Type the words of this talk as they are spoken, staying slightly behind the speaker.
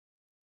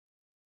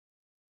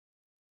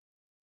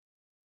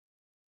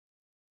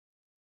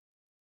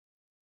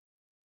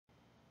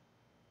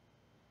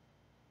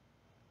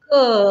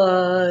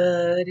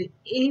Good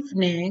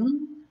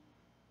evening.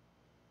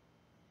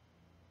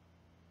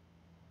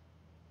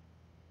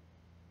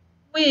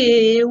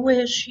 We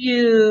wish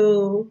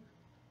you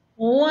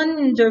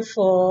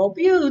wonderful,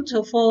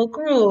 beautiful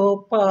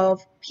group of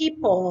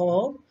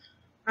people.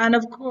 And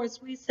of course,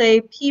 we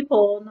say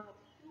people, not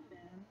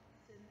humans,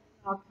 since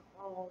not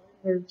all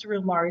in this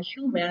room are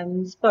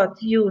humans,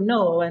 but you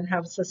know and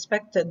have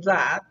suspected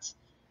that.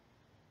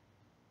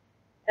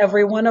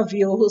 Every one of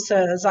you who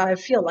says, I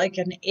feel like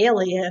an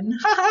alien,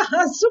 ha ha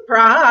ha,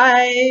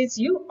 surprise,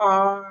 you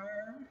are.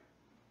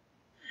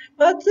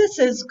 But this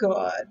is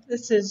good.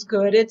 This is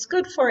good. It's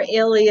good for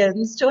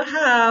aliens to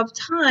have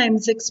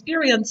times,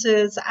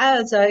 experiences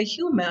as a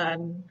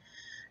human.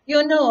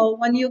 You know,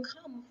 when you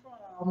come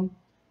from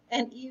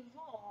an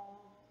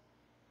evolved,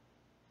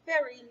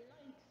 very light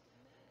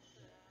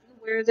dimension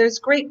where there's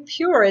great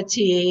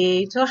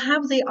purity, to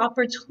have the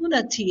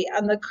opportunity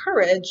and the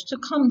courage to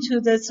come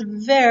to this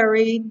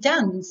very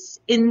dense,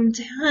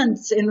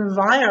 intense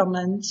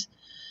environment,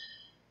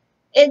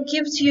 it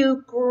gives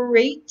you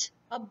great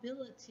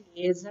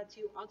abilities that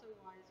you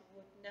otherwise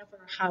would never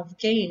have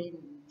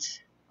gained.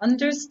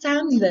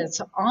 Understand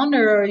this.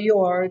 Honor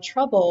your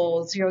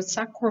troubles, your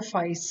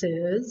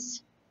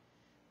sacrifices.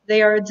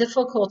 They are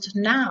difficult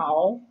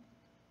now.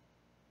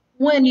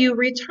 When you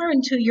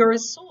return to your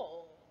soul,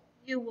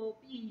 you will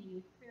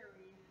be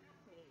very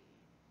happy.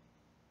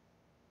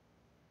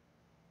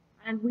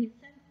 And we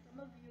sense some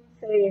of you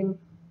saying,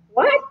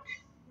 what?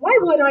 Why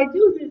would I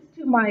do this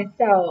to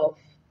myself?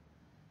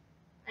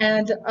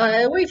 And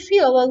we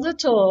feel a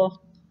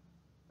little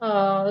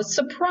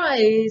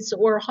surprise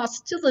or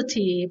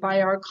hostility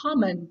by our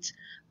comment,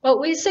 but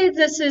we say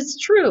this is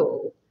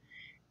true.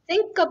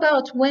 Think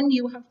about when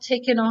you have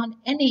taken on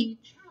any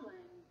challenge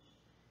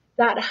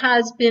that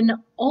has been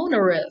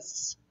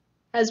onerous,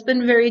 has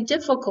been very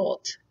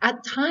difficult,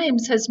 at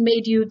times has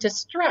made you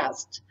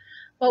distressed.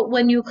 But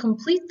when you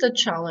complete the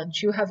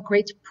challenge, you have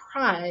great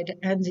pride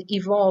and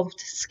evolved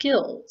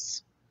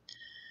skills.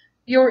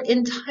 Your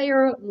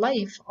entire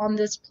life on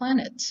this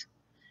planet,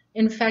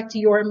 in fact,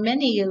 your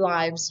many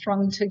lives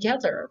strung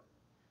together,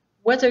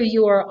 whether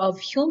you are of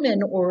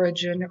human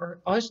origin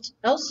or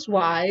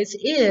elsewise,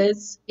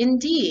 is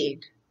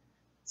indeed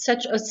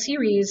such a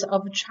series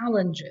of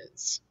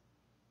challenges.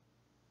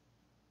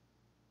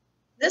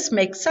 This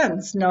makes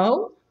sense,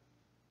 no?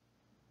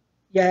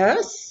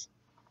 Yes?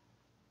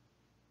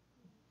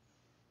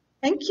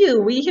 Thank you.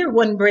 We hear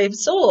one brave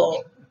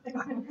soul.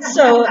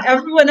 So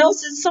everyone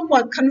else is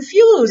somewhat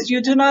confused.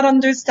 You do not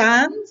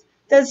understand?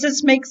 Does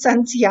this make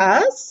sense?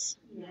 Yes?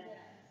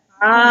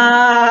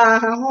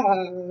 Ah.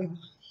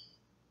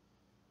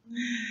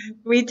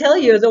 We tell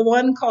you the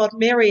one called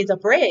Mary the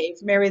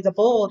Brave, Mary the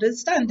Bold,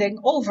 is standing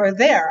over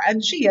there,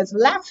 and she is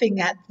laughing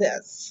at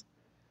this.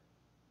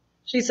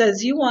 She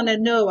says, you want to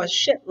know a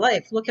shit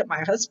life? Look at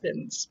my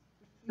husband's.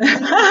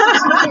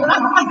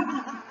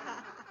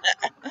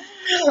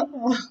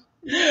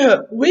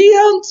 We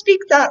don't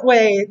speak that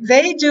way.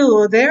 They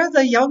do. They're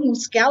the young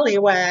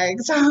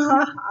scallywags.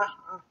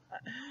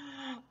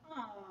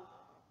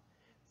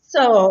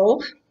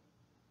 So,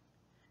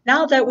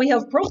 now that we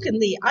have broken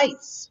the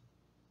ice,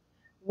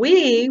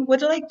 we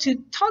would like to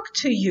talk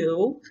to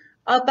you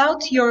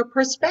about your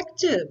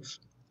perspective.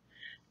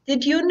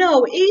 Did you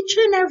know each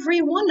and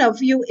every one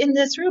of you in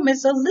this room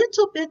is a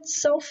little bit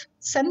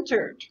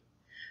self-centered?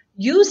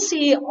 You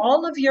see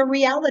all of your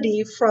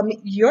reality from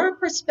your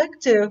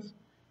perspective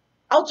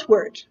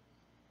outward.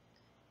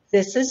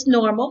 This is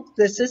normal.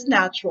 This is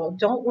natural.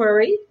 Don't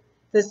worry.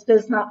 This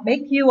does not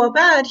make you a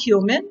bad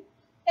human.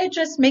 It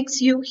just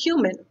makes you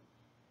human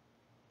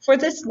for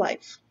this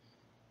life.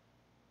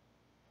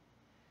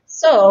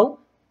 So,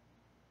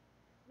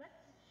 let's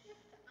shift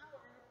our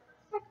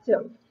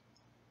perspective.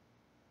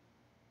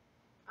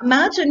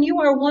 Imagine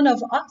you are one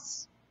of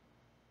us,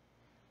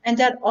 and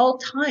at all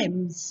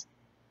times,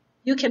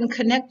 you can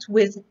connect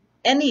with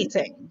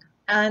anything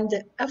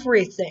and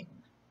everything.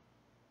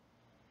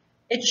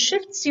 It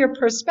shifts your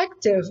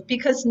perspective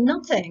because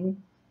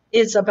nothing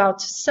is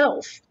about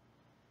self.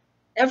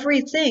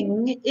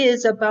 Everything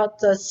is about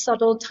the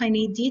subtle,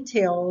 tiny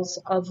details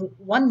of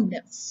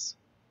oneness.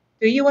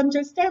 Do you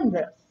understand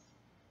this?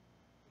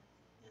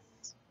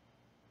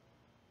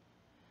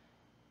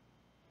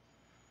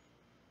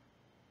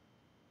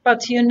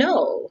 But you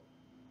know,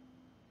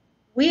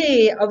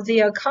 we of the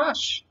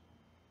Akash,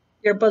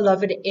 your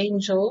beloved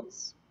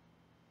angels,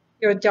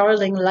 your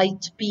darling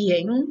light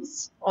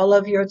beings, all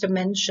of your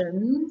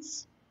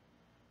dimensions,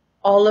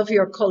 all of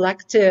your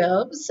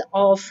collectives,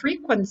 all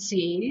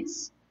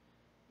frequencies,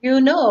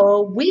 you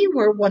know, we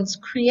were once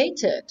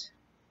created,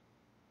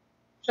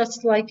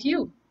 just like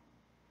you.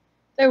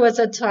 There was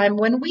a time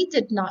when we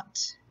did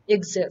not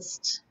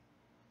exist.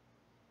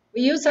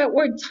 We use that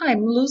word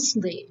time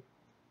loosely.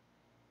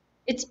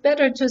 It's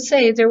better to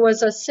say there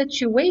was a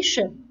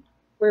situation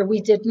where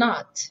we did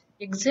not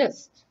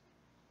exist.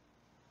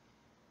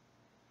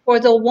 For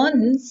the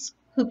ones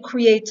who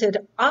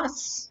created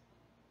us,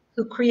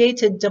 who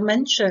created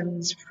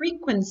dimensions,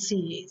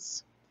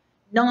 frequencies,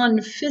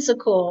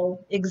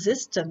 non-physical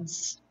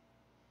existence.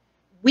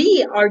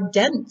 We are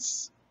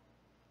dense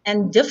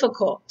and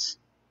difficult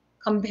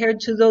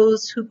compared to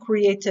those who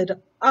created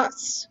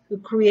us, who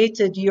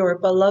created your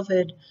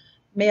beloved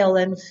male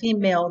and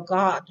female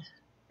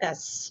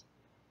goddess.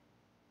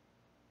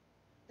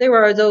 There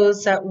are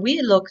those that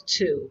we look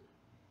to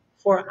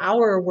for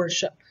our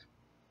worship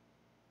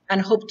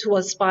and hope to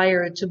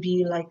aspire to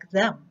be like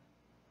them.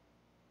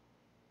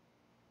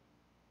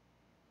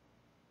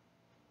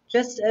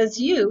 Just as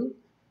you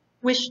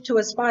wish to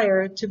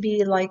aspire to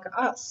be like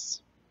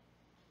us.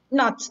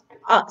 Not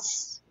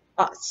us,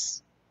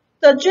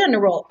 the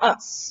general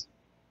us.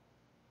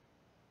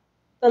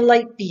 The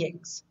light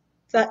beings,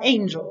 the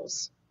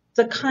angels,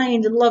 the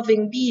kind,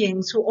 loving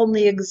beings who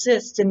only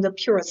exist in the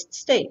purest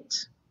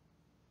state.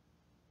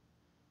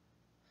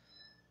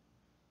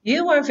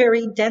 You are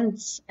very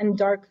dense and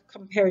dark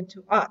compared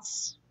to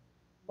us.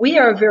 We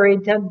are very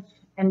dense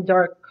and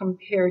dark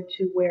compared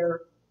to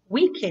where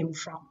we came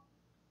from.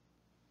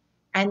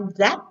 And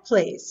that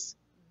place,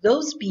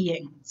 those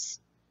beings,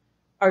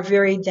 are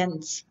very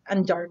dense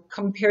and dark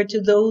compared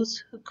to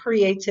those who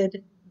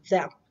created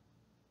them.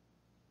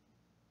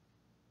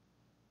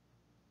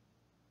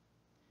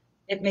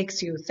 It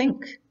makes you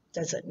think,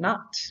 does it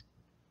not?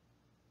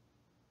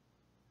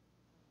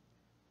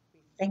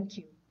 Thank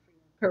you for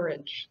your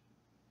courage.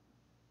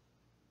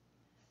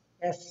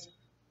 Yes.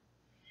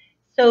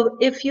 So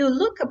if you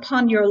look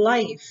upon your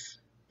life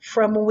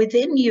from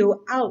within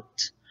you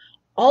out,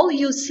 all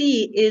you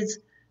see is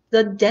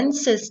the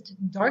densest,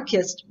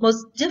 darkest,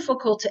 most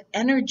difficult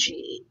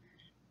energy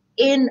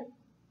in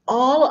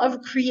all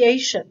of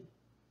creation.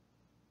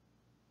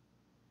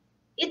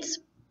 It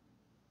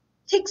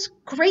takes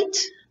great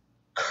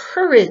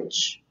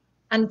courage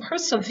and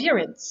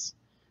perseverance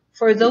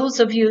for those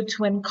of you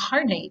to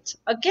incarnate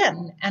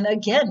again and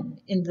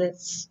again in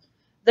this.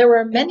 There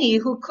are many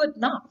who could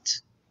not.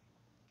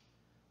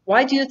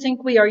 Why do you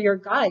think we are your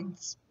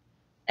guides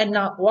and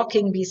not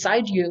walking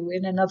beside you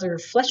in another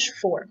flesh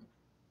form?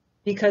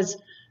 Because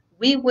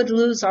we would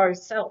lose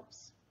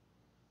ourselves.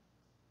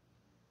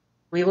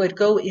 We would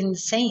go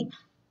insane,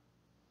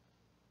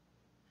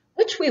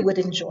 which we would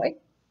enjoy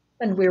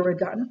when we were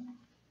done.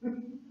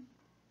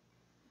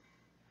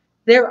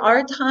 There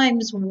are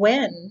times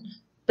when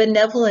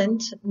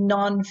benevolent,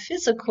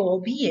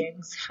 non-physical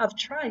beings have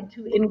tried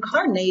to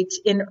incarnate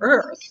in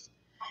Earth,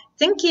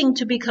 thinking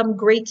to become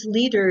great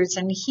leaders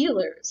and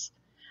healers,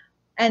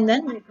 and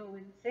then they go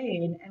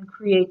insane and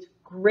create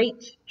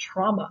great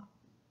trauma.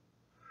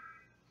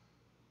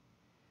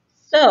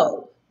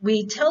 So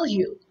we tell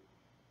you,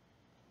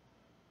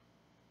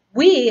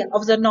 we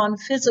of the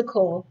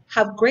non-physical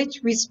have great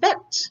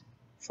respect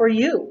for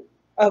you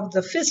of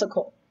the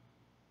physical.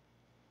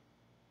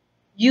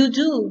 You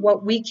do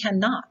what we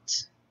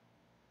cannot,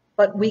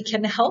 but we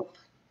can help,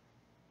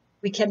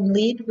 we can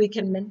lead, we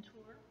can mentor.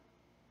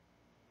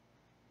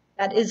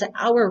 That is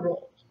our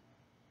role,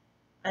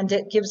 and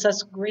it gives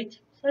us great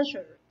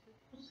pleasure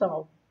to do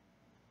so.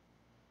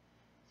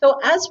 So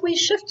as we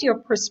shift your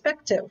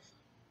perspective,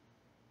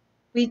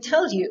 we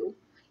tell you,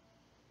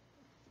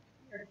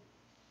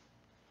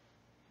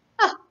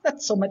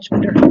 that's so much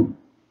better.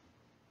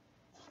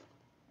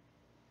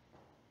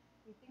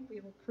 We think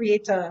we will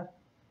create a,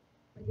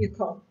 what you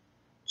call,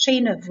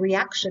 chain of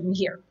reaction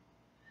here.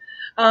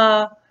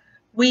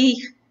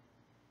 We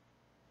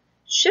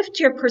shift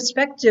your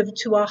perspective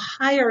to a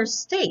higher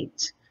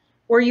state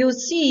where you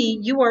see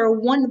you are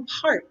one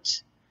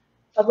part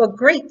of a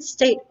great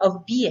state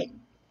of being.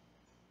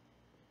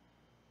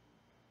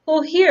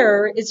 Who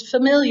here is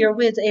familiar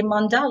with a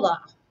mandala?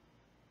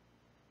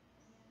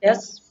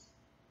 Yes?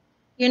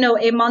 You know,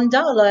 a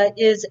mandala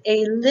is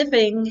a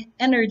living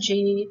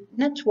energy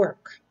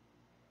network.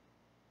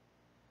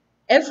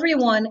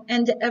 Everyone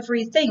and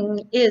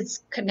everything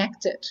is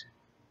connected.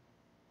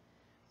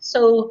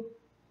 So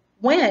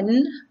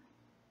when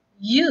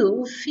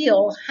you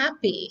feel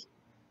happy,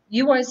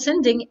 you are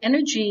sending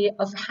energy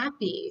of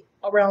happy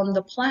around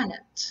the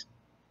planet.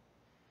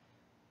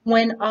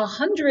 When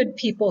 100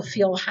 people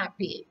feel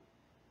happy,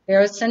 they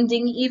are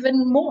sending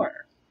even more.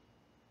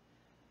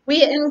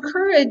 We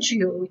encourage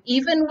you,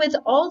 even with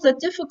all the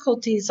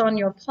difficulties on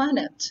your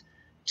planet,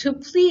 to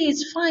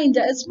please find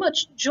as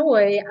much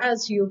joy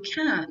as you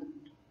can.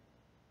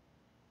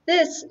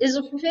 This is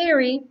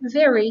very,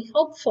 very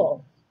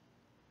helpful.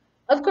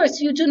 Of course,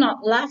 you do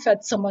not laugh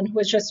at someone who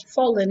has just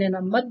fallen in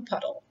a mud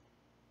puddle,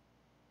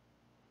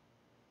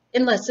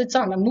 unless it's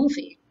on a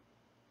movie.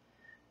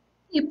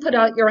 You put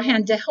out your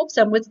hand to help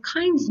them with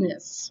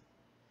kindness.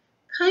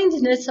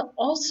 Kindness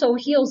also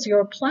heals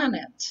your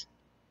planet.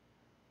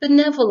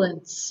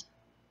 Benevolence,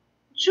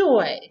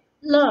 joy,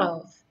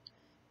 love,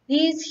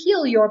 these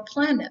heal your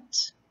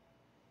planet.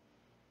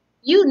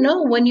 You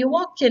know when you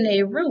walk in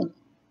a room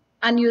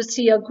and you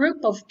see a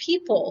group of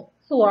people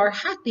who are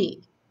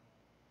happy,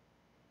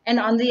 and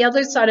on the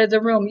other side of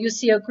the room you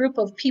see a group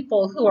of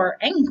people who are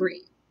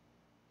angry.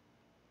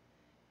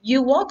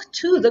 You walk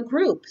to the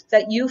group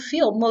that you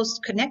feel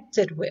most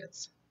connected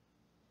with.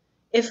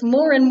 If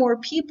more and more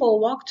people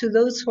walk to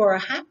those who are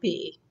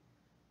happy,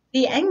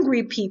 The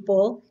angry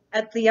people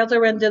at the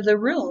other end of the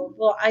room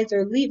will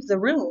either leave the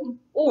room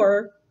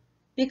or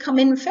become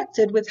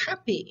infected with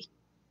happy.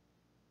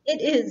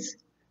 It is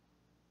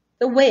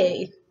the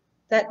way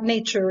that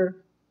nature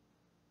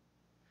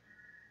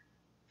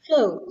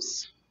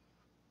flows.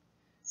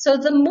 So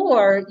the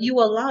more you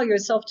allow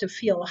yourself to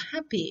feel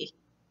happy,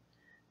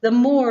 the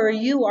more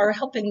you are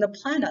helping the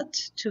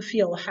planet to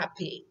feel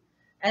happy.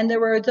 And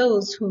there are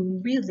those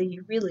who really,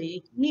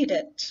 really need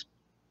it.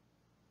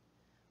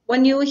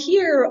 When you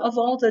hear of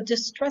all the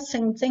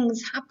distressing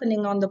things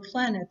happening on the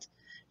planet,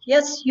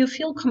 yes, you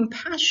feel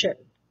compassion.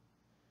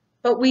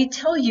 But we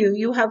tell you,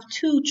 you have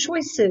two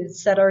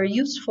choices that are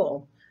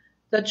useful.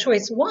 The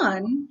choice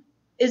one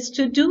is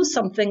to do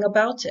something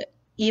about it,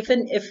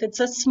 even if it's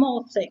a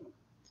small thing.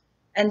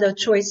 And the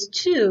choice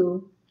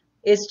two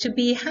is to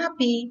be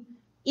happy,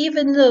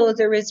 even though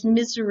there is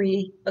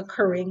misery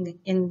occurring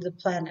in the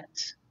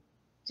planet.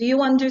 Do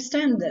you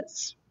understand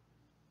this?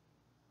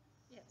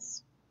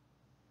 Yes.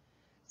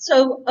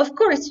 So, of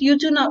course, you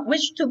do not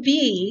wish to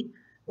be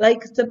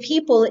like the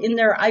people in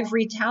their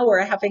ivory tower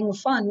having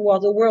fun while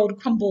the world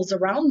crumbles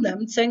around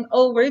them, saying,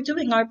 oh, we're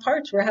doing our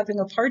part, we're having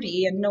a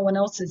party, and no one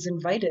else is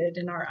invited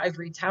in our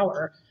ivory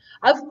tower.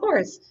 Of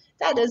course,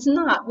 that is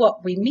not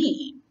what we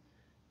mean.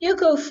 You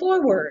go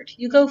forward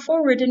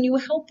and you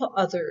help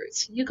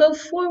others. You go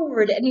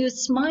forward and you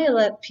smile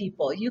at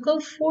people. You go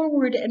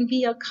forward and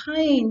be a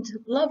kind,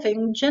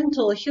 loving,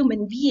 gentle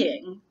human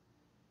being.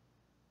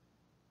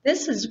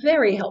 This is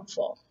very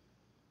helpful.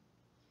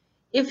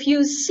 If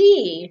you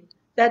see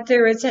that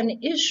there is an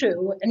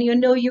issue and you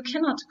know you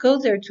cannot go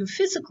there to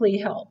physically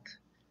help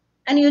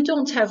and you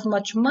don't have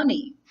much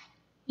money,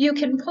 you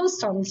can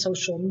post on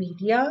social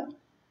media.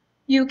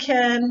 You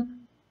can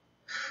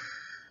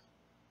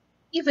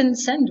even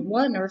send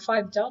 $1 or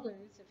 $5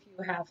 if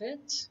you have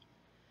it.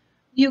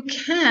 You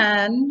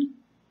can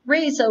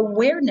raise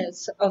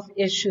awareness of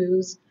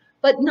issues,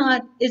 but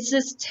not, is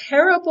this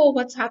terrible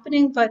what's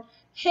happening? But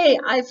hey,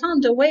 I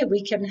found a way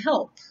we can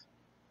help.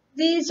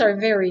 These are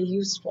very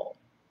useful.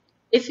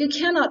 If you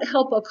cannot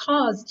help a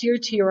cause dear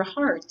to your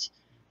heart,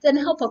 then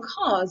help a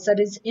cause that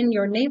is in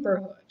your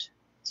neighborhood.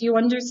 Do you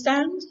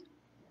understand?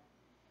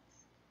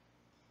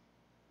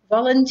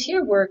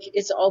 Volunteer work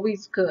is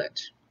always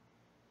good.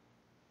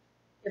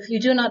 If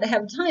you do not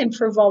have time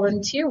for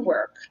volunteer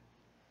work,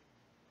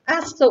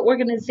 ask the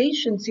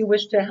organizations you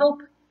wish to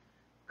help.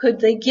 Could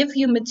they give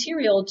you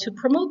material to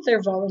promote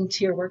their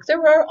volunteer work?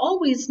 There are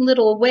always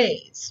little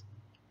ways.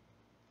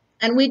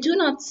 And we do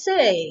not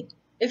say,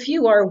 if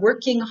you are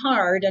working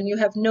hard and you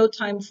have no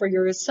time for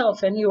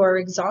yourself and you are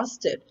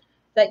exhausted,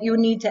 that you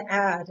need to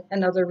add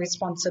another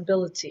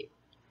responsibility.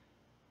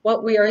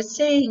 What we are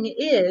saying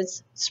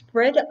is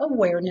spread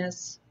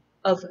awareness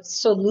of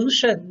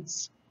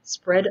solutions.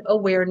 Spread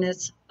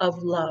awareness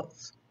of love.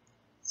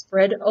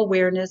 Spread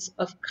awareness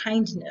of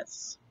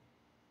kindness.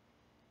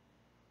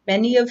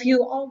 Many of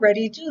you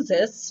already do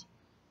this.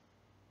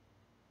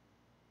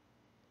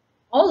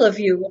 All of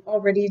you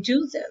already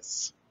do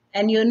this,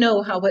 and you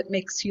know how it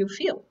makes you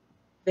feel.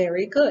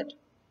 Very good.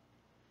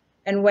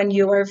 And when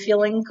you are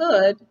feeling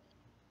good,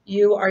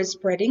 you are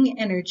spreading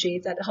energy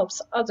that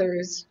helps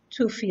others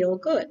to feel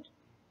good.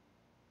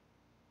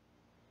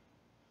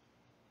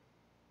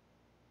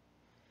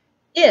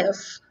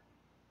 If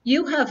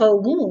you have a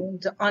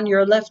wound on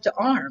your left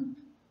arm,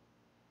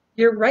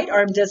 your right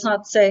arm does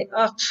not say,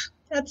 oh,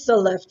 that's the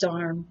left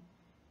arm.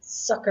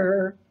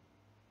 Sucker.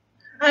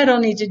 I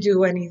don't need to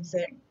do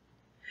anything.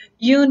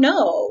 You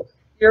know,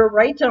 your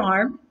right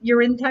arm,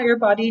 your entire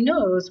body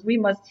knows we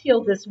must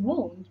heal this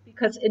wound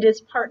because it is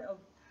part of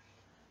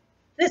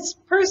this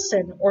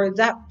person or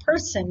that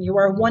person. You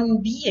are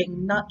one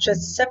being, not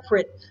just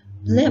separate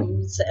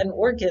limbs and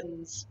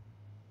organs.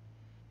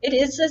 It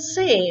is the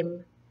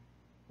same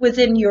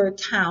within your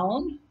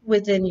town,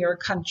 within your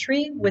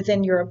country,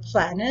 within your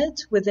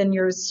planet, within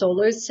your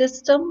solar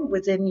system,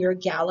 within your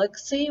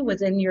galaxy,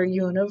 within your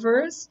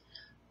universe,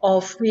 all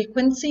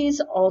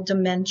frequencies, all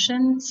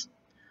dimensions.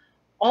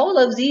 All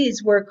of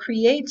these were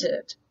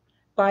created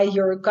by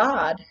your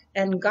God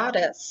and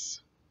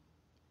Goddess.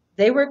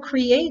 They were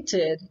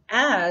created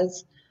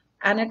as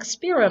an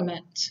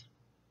experiment,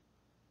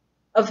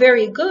 a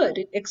very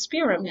good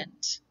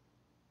experiment.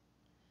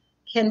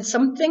 Can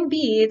something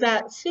be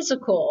that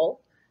physical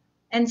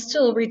and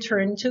still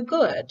return to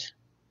good?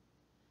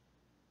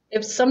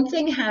 If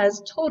something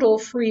has total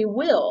free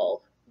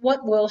will,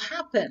 what will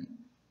happen?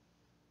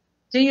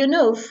 Do you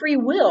know free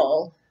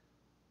will?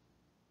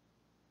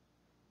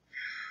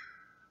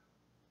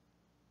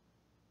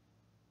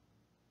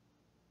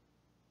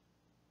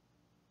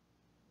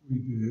 We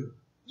do.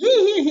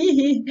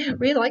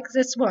 We like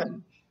this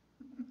one.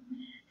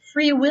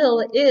 Free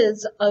will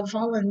is a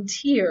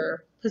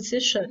volunteer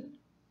position.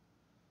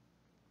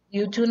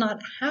 You do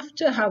not have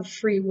to have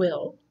free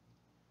will.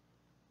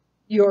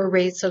 Your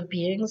race of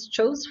beings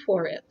chose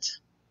for it.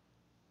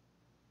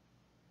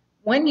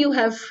 When you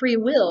have free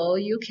will,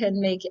 you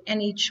can make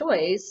any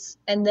choice,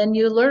 and then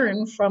you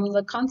learn from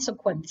the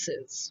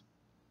consequences.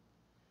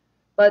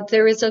 But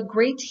there is a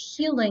great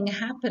healing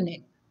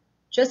happening.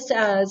 Just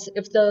as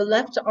if the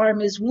left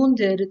arm is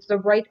wounded, the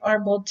right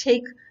arm will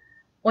take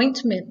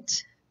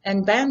ointment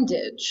and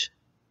bandage.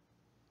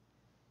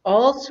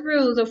 All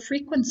through the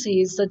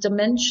frequencies, the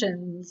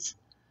dimensions,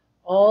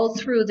 all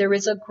through there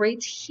is a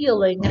great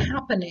healing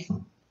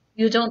happening.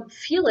 You don't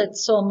feel it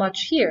so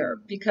much here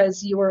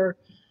because you are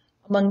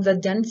among the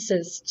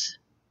densest,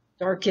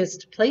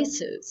 darkest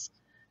places,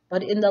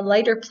 but in the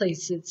lighter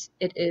places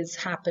it is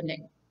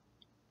happening.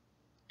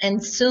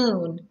 And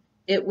soon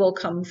it will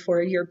come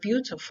for your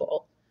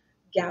beautiful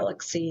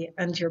galaxy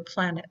and your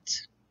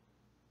planet.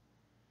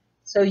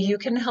 So you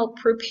can help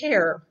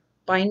prepare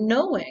by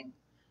knowing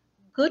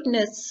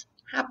goodness,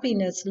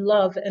 happiness,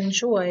 love, and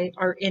joy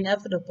are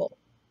inevitable.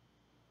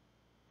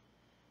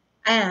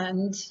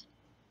 And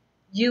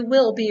you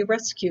will be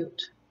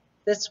rescued.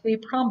 This we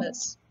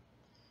promise.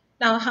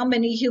 Now, how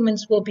many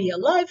humans will be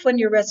alive when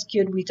you're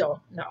rescued, we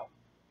don't know.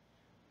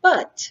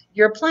 But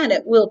your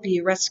planet will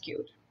be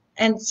rescued,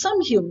 and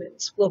some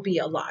humans will be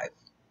alive.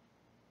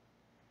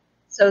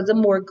 So the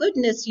more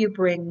goodness you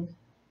bring,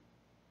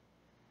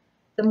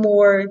 the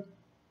more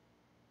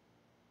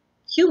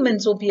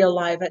humans will be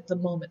alive at the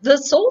moment. The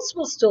souls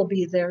will still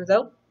be there,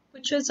 though,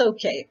 which is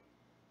okay.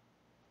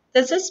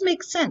 Does this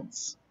make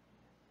sense?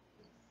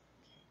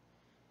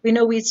 We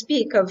know we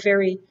speak of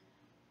very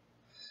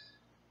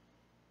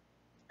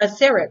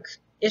etheric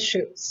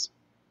issues.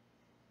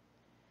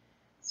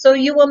 So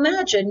you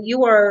imagine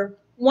you are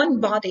one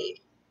body.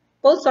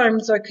 Both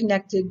arms are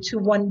connected to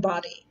one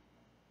body.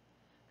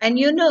 And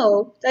you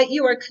know that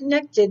you are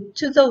connected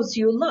to those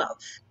you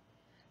love.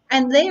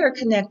 And they are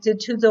connected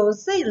to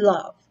those they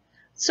love.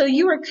 So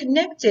you are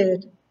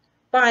connected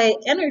by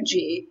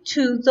energy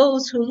to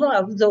those who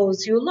love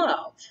those you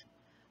love.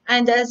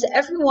 And as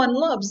everyone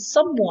loves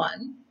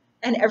someone,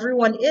 and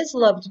everyone is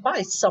loved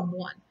by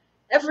someone,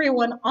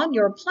 everyone on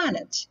your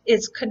planet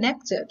is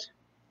connected.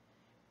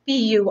 Be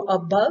you a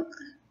bug,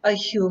 a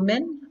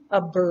human, a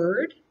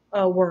bird,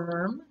 a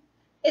worm,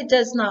 it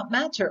does not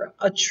matter.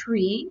 A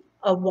tree,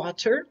 a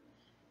water,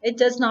 it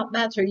does not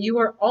matter. You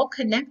are all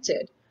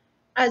connected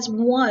as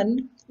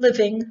one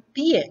living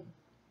being.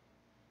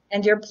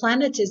 And your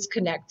planet is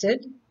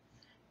connected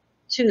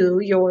to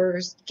your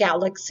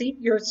galaxy,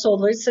 your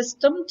solar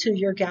system, to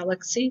your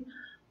galaxy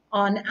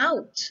on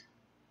out.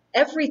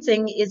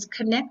 Everything is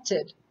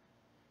connected.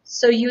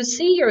 So you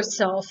see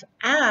yourself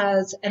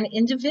as an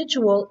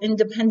individual,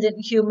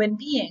 independent human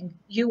being.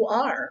 You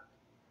are.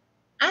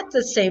 At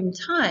the same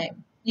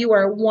time, you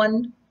are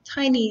one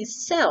tiny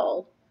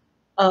cell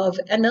of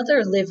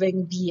another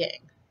living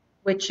being,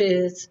 which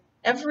is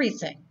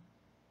everything.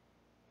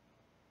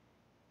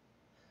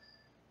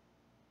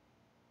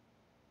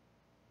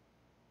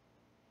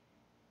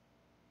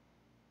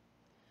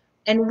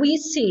 And we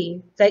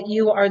see that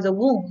you are the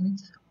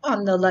wound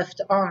on the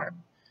left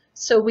arm.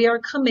 So we are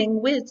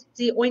coming with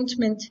the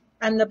ointment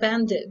and the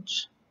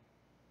bandage.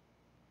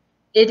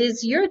 It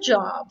is your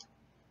job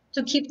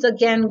to keep the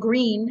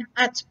gangrene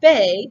at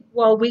bay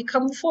while we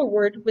come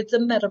forward with the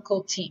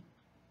medical team.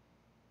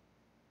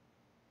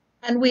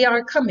 And we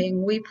are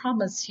coming, we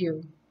promise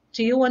you.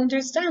 Do you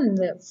understand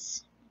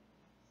this?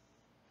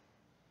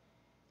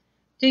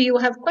 Do you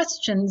have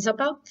questions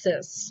about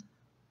this?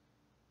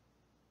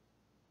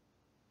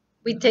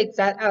 We take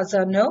that as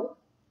a no.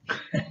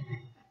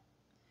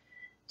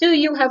 Do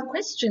you have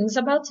questions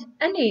about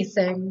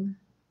anything?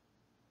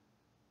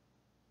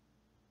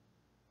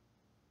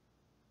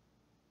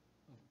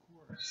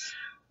 Of course.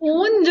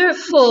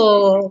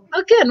 Wonderful.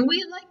 Again,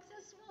 we like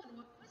this one.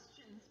 What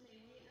questions may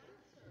we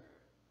answer?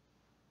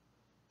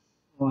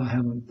 Well, I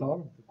haven't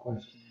thought of the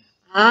questions.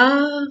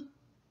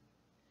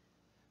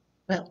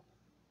 Well,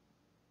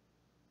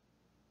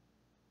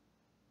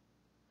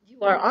 you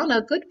are on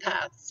a good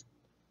path.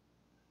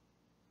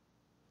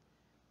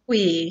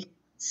 We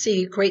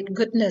see great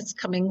goodness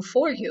coming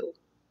for you.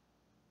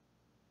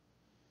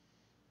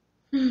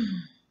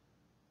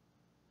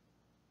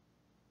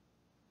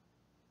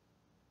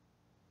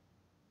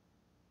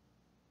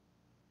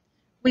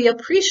 We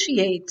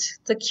appreciate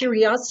the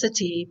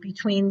curiosity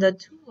between the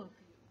two of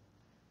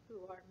you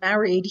who are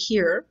married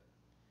here.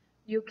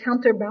 You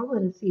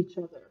counterbalance each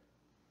other.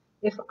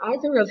 If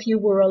either of you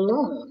were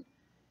alone,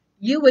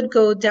 you would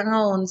go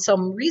down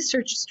some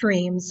research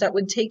streams that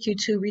would take you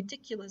to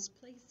ridiculous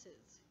places.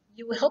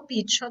 You help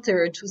each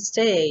other to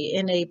stay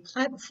in a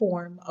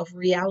platform of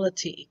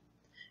reality.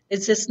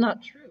 Is this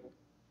not true?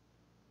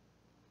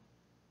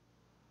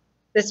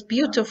 This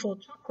beautiful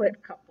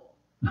chocolate couple.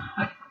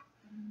 I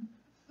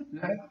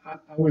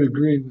would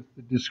agree with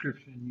the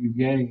description you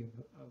gave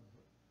of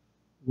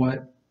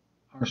what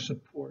our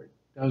support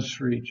does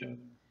for each other.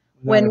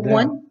 When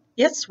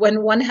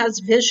one has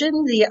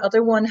vision, the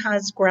other one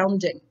has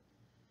grounding.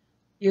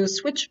 You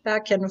switch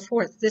back and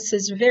forth. This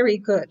is very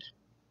good.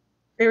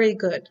 Very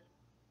good.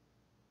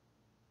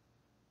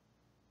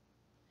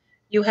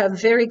 You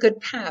have very good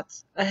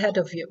paths ahead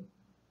of you.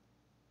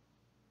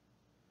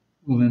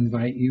 We'll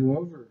invite you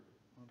over.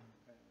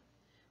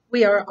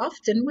 We are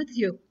often with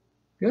you.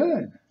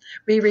 Good.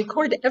 We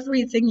record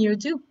everything you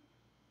do.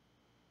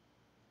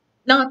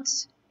 Not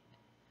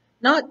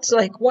Not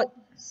like what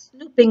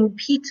Snooping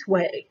Pete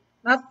way.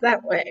 Not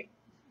that way.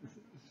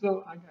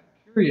 So I got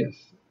curious.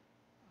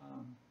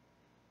 Um,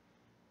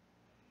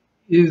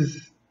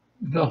 is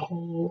the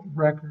whole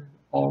record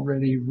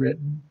already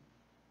written?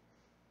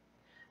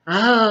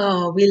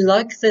 Oh, we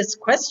like this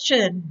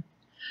question.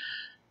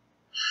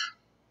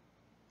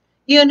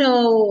 You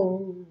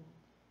know,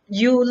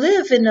 you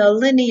live in a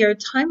linear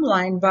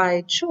timeline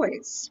by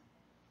choice.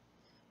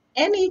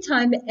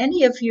 Anytime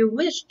any of you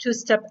wish to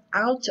step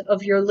out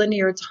of your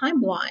linear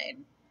timeline,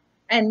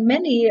 and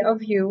many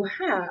of you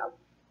have,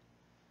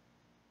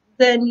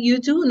 then you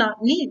do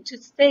not need to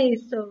stay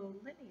so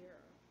linear.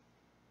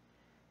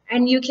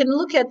 And you can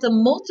look at the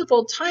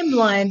multiple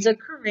timelines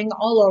occurring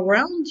all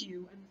around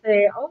you and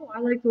say, oh, I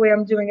like the way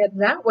I'm doing it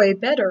that way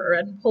better,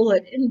 and pull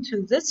it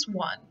into this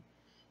one.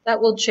 That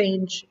will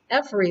change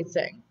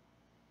everything.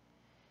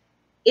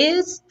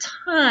 Is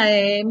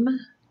time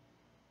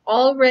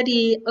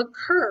already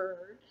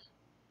occurred?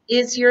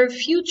 Is your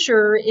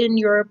future in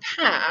your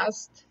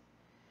past?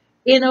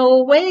 In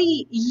a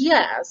way,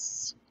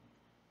 yes.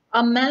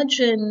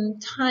 Imagine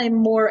time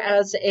more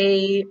as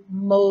a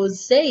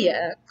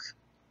mosaic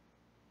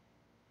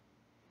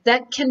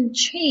that can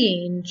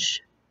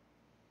change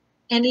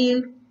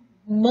any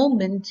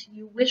moment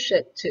you wish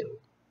it to.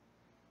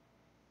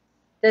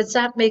 Does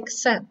that make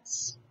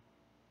sense?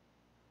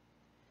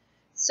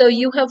 So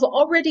you have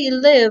already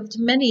lived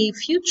many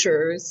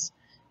futures.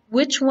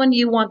 Which one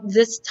you want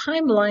this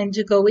timeline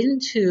to go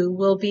into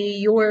will be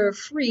your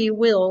free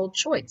will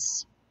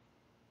choice.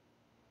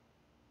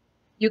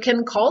 You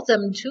can call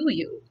them to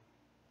you.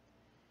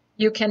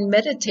 You can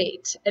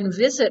meditate and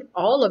visit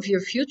all of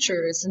your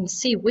futures and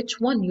see which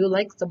one you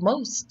like the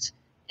most,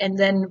 and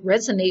then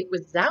resonate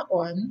with that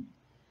one.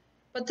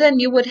 But then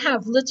you would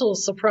have little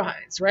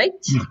surprise, right?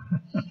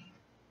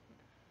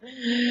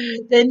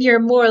 Then you're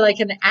more like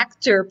an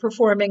actor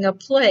performing a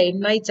play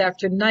night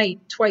after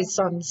night, twice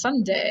on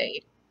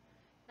Sunday.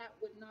 That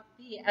would not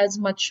be as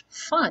much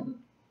fun.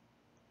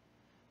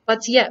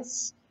 But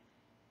yes,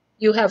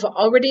 you have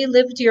already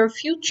lived your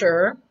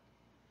future,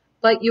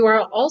 but you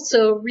are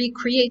also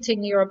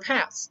recreating your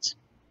past.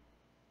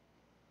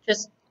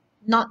 Just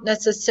not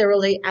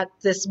necessarily at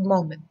this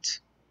moment.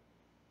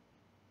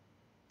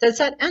 Does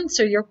that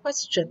answer your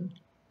question?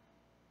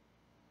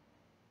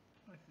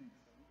 I think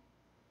so.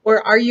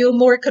 Or are you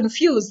more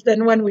confused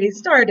than when we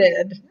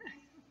started?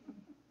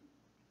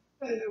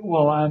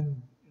 Well, I'm in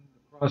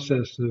the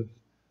process of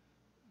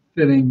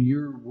fitting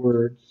your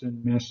words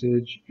and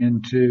message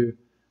into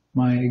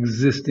my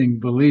existing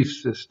belief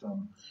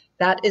system.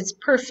 That is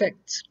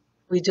perfect.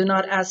 We do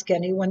not ask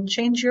anyone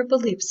change your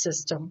belief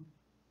system.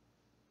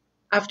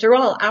 After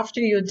all, after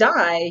you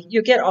die,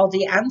 you get all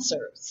the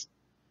answers.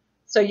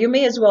 So you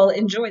may as well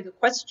enjoy the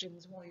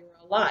questions while you're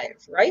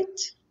alive, right?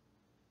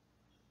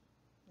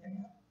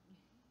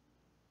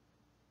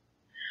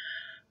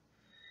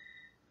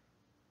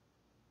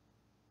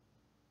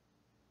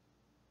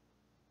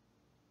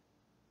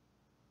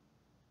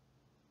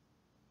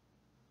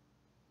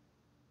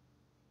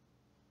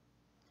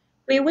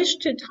 We wish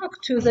to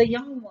talk to the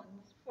young ones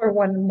for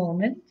one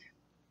moment.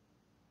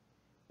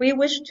 We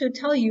wish to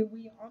tell you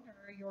we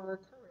honor your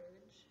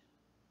courage,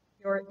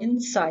 your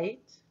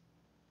insight,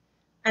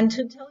 and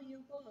to tell you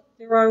both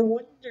there are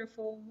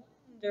wonderful,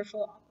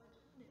 wonderful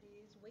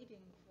opportunities waiting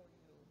for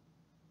you.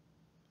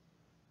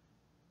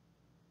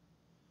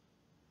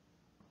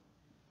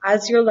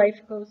 As your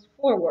life goes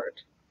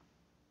forward.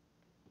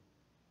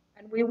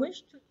 And we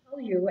wish to tell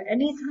you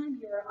anytime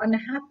you're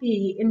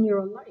unhappy in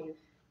your life,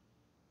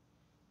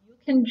 you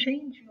can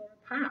change your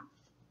path.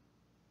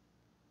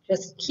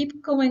 Just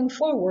keep going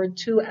forward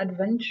to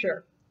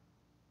adventure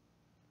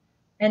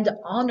and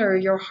honor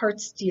your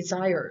heart's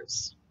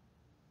desires.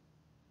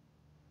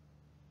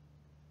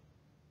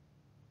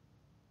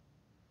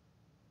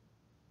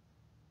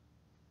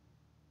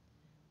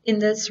 In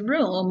this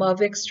room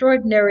of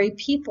extraordinary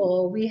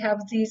people, we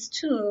have these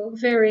two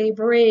very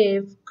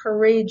brave,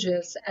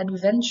 courageous,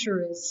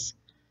 adventurous,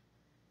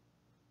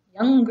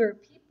 younger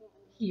people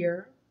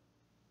here.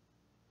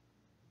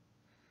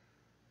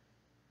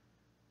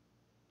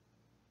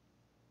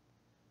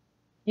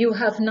 You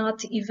have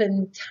not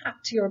even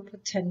tapped your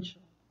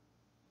potential.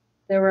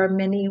 There are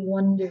many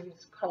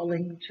wonders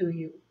calling to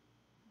you,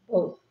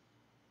 both.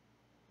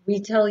 We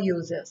tell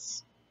you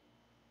this.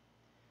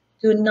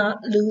 Do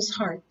not lose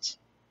heart.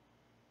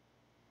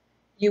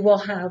 You will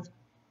have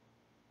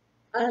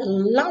a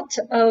lot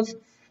of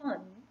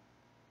fun,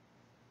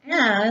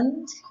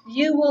 and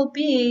you will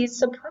be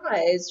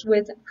surprised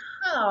with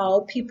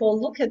how people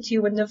look at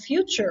you in the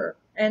future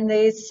and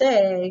they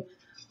say,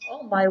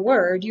 oh my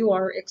word, you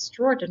are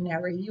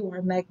extraordinary, you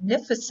are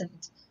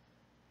magnificent.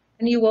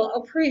 And you will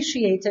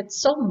appreciate it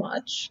so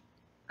much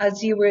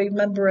as you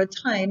remember a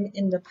time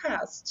in the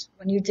past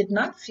when you did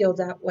not feel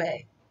that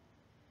way.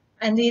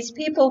 And these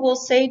people will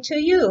say to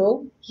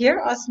you, hear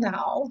us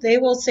now, they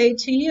will say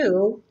to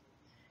you,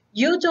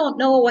 you don't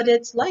know what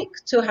it's like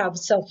to have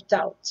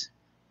self-doubt.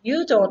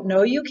 You don't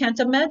know, you can't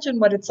imagine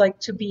what it's like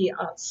to be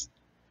us.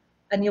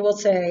 And you will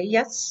say,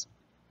 yes,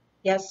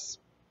 yes,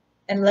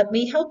 and let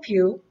me help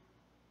you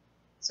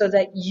so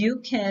that you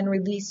can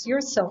release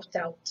your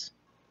self-doubt.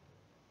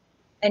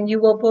 And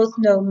you will both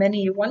know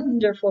many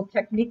wonderful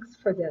techniques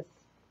for this.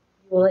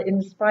 You will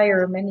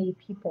inspire many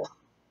people.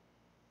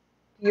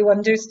 Do you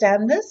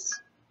understand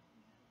this?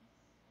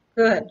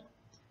 Good.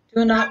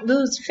 Do not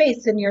lose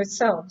faith in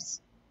yourselves.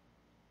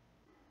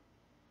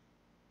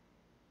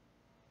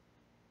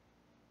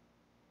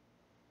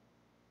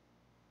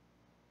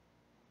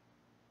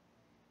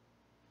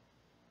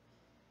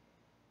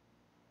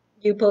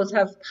 You both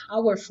have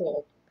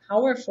powerful,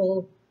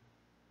 powerful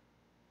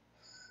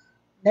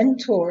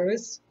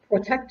mentors,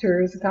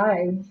 protectors,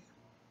 guides,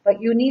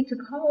 but you need to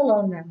call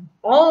on them.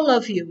 All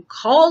of you,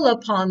 call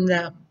upon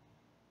them.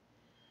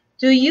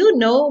 Do you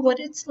know what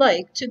it's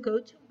like to go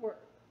to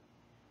work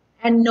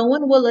and no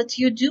one will let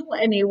you do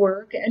any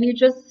work and you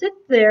just sit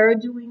there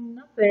doing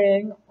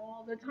nothing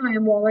all the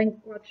time while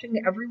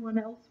watching everyone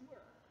else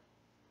work?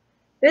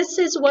 This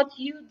is what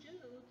you do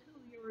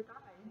to your guides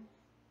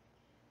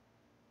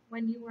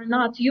when you are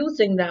not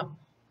using them.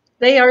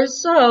 They are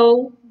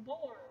so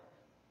bored.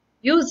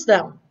 Use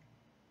them.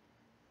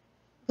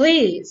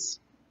 Please.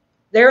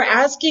 They're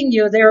asking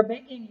you, they're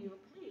begging you,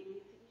 please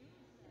use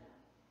them.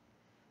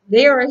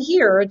 They are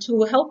here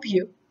to help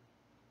you.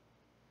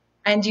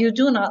 And you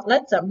do not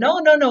let them. No,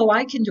 no, no,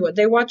 I can do it.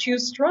 They watch you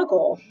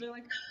struggle. They're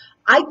like,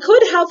 I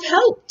could have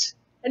helped.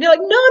 And you're like,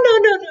 no, no,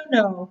 no, no,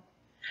 no.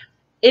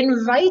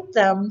 Invite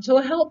them to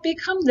help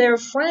become their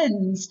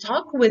friends.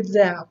 Talk with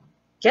them.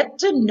 Get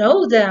to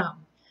know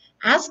them.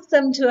 Ask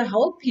them to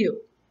help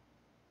you.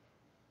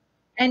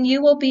 And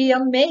you will be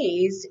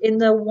amazed in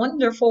the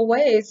wonderful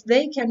ways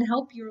they can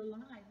help your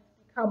lives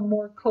become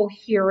more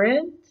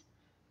coherent,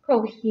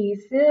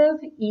 cohesive,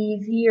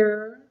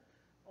 easier.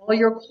 All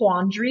your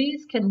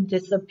quandaries can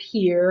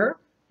disappear.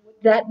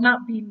 Would that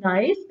not be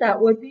nice?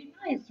 That would be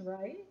nice,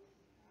 right?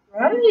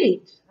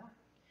 Right.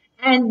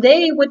 And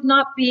they would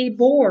not be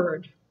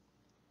bored.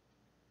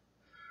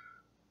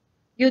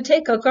 You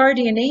take a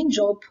guardian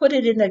angel, put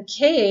it in a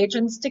cage,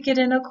 and stick it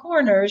in a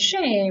corner.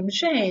 Shame,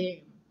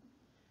 shame.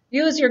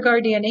 Use your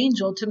guardian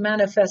angel to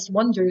manifest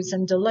wonders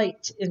and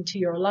delight into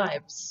your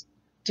lives.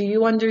 Do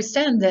you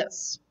understand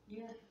this?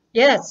 Yes.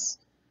 Yes.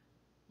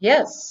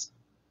 Yes.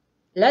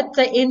 Let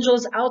the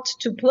angels out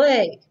to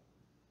play.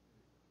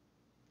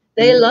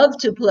 They love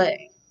to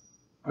play.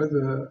 Are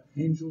the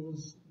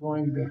angels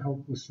going to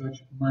help with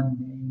such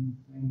mundane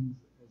things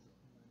as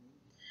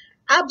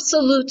money?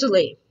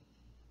 Absolutely.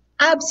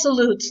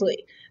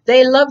 Absolutely.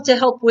 They love to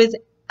help with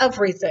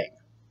everything.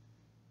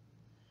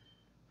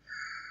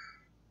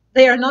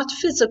 They are not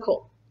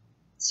physical,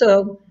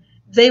 so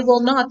they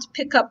will not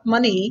pick up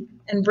money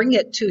and bring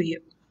it to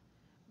you.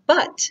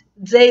 But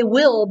they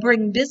will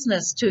bring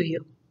business to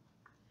you.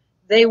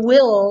 They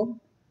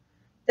will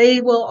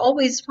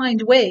always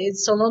find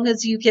ways, so long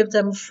as you give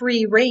them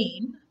free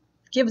rein,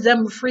 give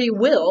them free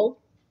will.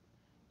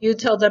 You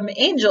tell them,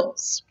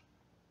 angels,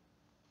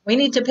 we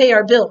need to pay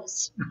our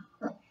bills.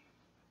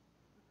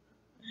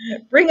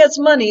 Bring us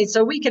money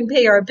so we can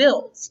pay our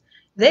bills.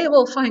 They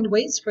will find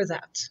ways for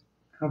that.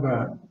 How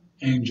about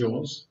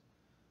angels?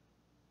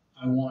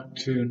 I want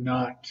to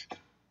not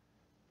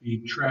be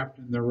trapped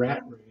in the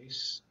rat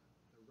race.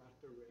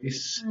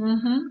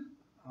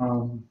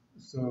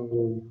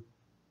 So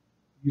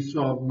you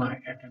solve my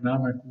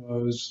economic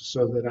woes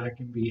so that I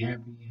can be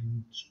happy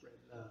and spread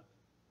love.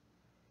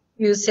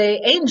 You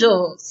say,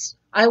 angels,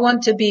 I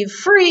want to be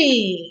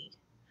free.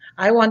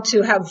 I want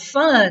to have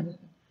fun.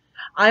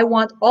 I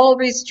want all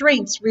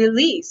restraints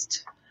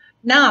released.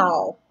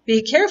 Now,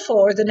 be careful,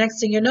 or the next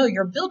thing you know,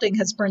 your building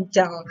has burnt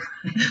down.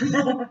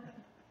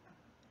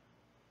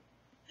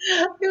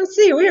 You'll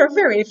see, we are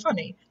very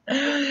funny.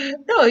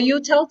 No, you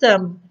tell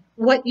them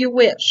what you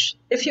wish.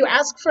 If you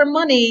ask for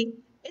money,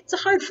 it's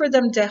hard for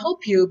them to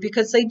help you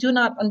because they do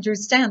not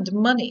understand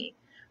money.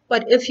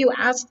 But if you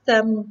ask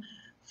them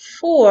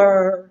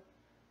for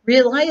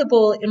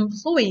reliable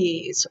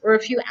employees, or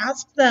if you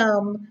ask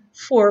them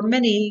for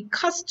many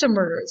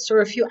customers, or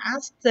if you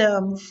ask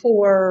them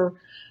for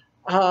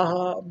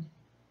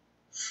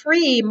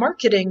free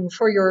marketing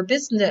for your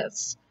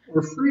business.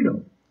 Or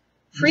freedom.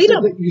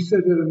 Freedom. You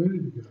said that a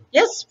minute ago.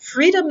 Yes,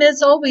 freedom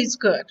is always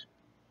good.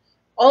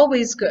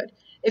 Always good.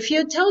 If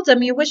you tell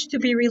them you wish to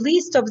be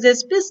released of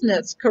this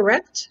business,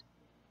 correct?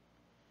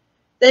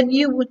 Then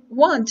you would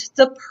want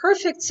the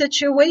perfect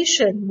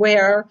situation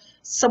where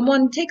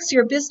someone takes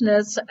your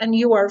business and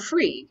you are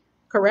free,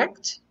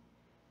 correct?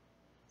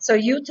 So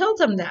you tell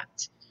them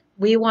that.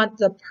 We want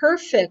the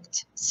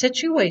perfect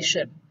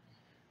situation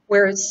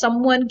where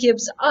someone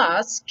gives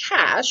us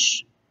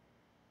cash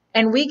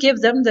and we give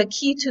them the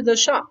key to the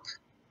shop.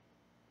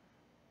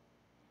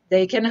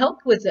 They can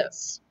help with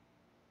this.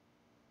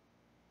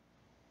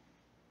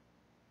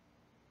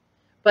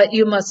 But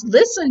you must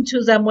listen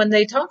to them when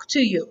they talk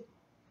to you.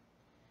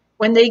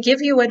 When they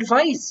give you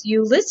advice,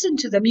 you listen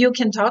to them. You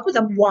can talk with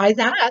them. Why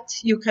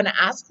that? You can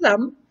ask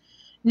them.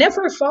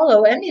 Never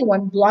follow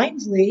anyone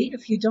blindly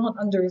if you don't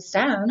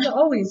understand.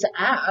 Always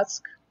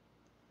ask.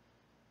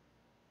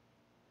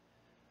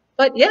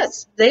 But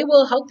yes, they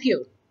will help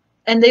you.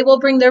 And they will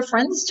bring their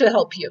friends to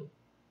help you.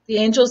 The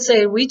angels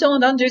say, we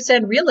don't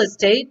understand real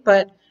estate,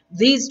 but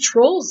these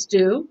trolls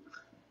do.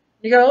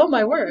 You go, oh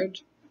my word.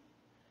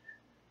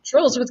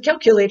 Trolls with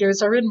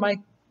calculators are in my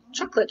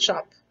chocolate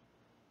shop.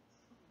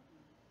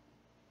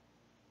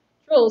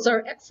 Trolls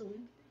are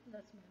excellent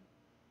businessmen.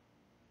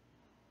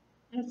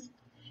 Yes.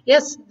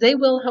 Yes, they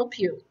will help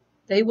you.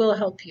 They will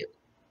help you.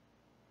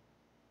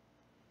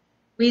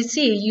 We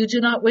see you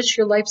do not wish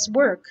your life's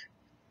work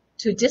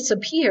to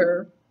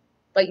disappear,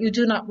 but you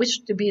do not wish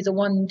to be the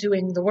one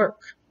doing the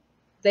work.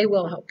 They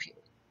will help you.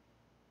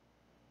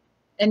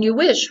 And you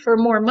wish for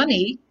more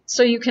money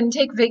so you can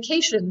take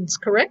vacations,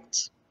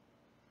 correct?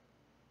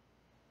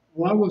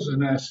 Well, I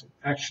wasn't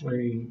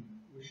actually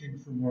wishing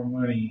for more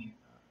money.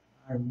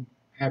 I'm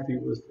happy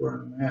with where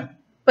I'm at.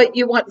 But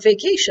you want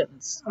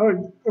vacations.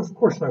 Oh, of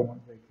course I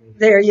want vacation.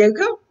 There you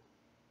go.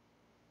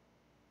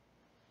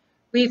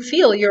 We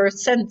feel your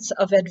sense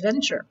of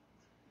adventure.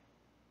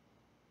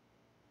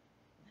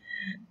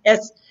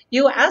 Yes,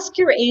 you ask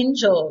your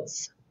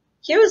angels,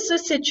 here's the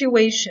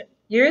situation.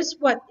 Here's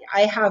what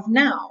I have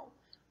now.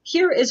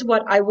 Here is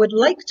what I would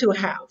like to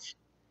have.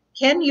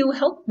 Can you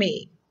help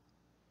me?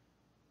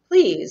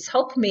 Please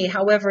help me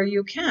however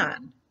you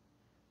can.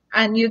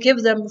 And you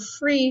give them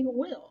free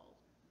will.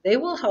 They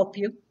will help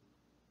you.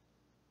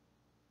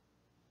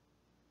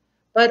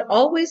 But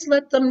always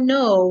let them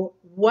know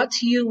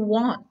what you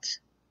want,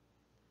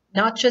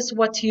 not just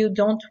what you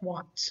don't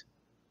want.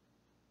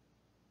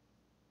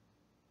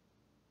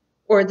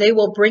 Or they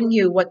will bring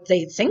you what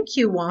they think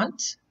you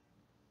want.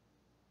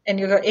 And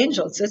you go,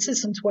 angels, this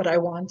isn't what I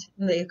want.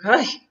 And they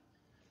go,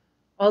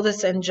 all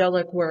this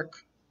angelic work,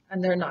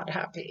 and they're not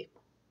happy.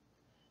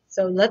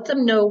 So let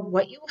them know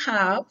what you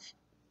have,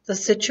 the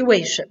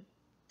situation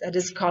that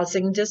is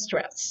causing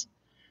distress,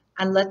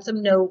 and let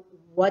them know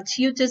what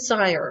you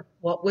desire,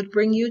 what would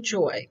bring you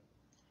joy.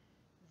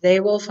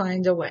 They will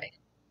find a way.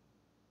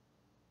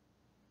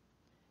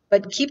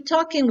 But keep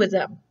talking with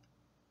them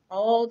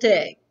all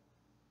day.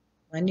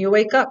 When you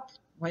wake up,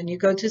 when you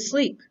go to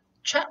sleep,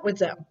 chat with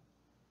them.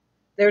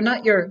 They're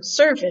not your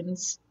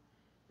servants.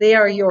 They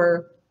are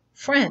your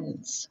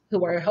friends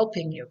who are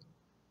helping you.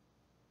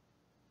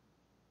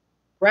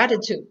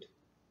 Gratitude.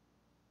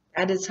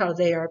 That is how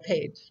they are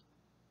paid.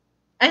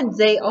 And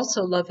they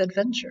also love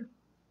adventure.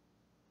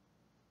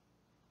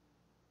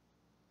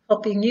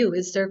 Helping you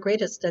is their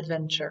greatest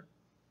adventure.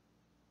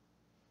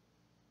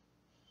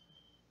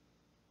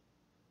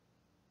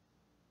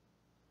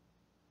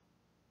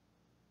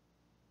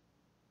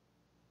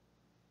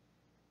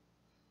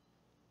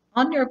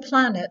 On your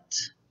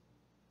planet,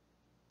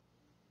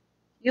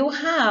 you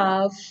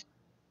have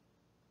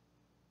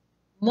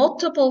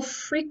multiple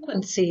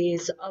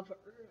frequencies of Earth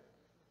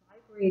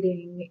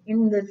vibrating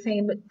in the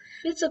same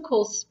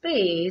physical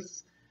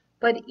space,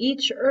 but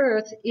each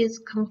Earth is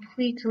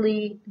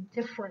completely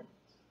different.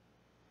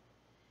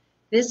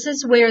 This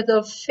is where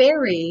the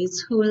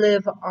fairies who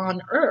live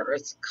on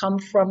Earth come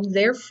from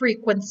their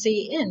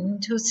frequency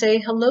in to say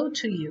hello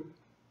to you.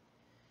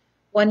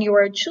 When you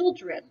are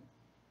children,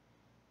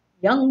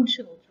 young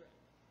children,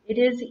 it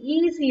is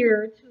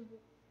easier to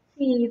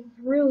see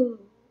through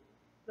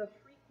the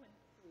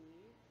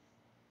frequency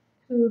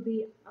to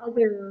the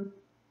other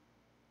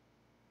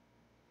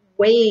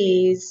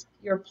ways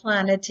your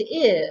planet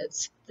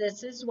is.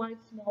 This is why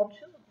small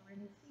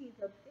children see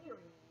the fairies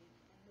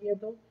and the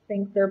adults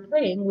think they're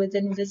playing with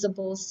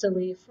invisible,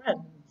 silly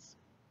friends.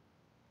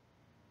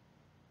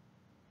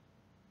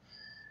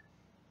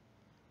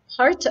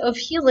 Part of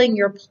healing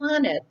your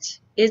planet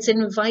is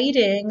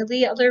inviting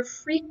the other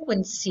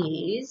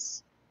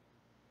frequencies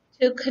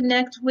to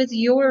connect with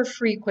your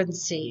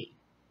frequency.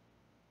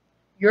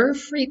 Your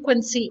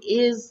frequency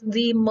is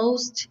the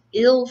most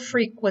ill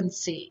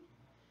frequency.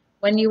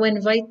 When you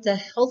invite the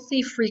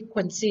healthy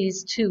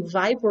frequencies to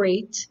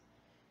vibrate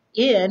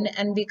in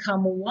and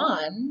become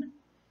one,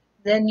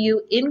 then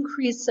you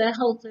increase the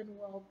health and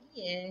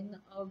well-being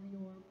of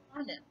your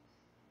planet.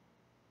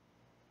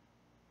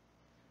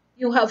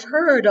 You have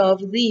heard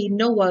of the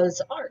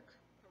Noah's Ark,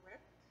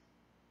 correct?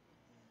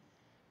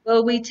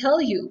 Well, we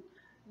tell you,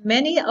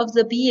 many of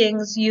the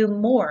beings you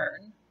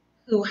mourn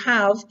who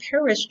have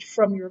perished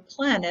from your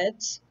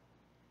planet,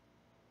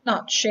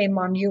 not shame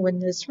on you in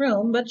this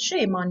room, but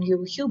shame on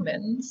you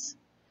humans,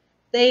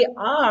 they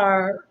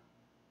are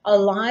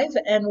alive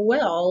and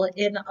well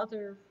in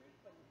other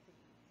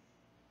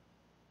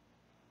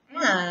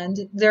frequencies.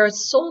 And their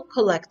soul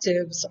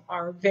collectives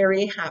are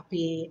very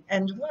happy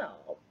and well.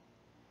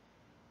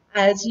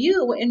 As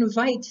you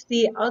invite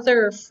the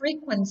other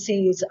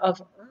frequencies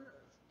of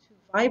Earth to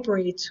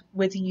vibrate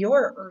with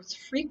your Earth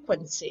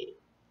frequency,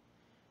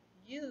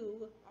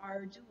 you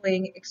are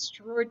doing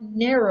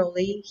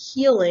extraordinarily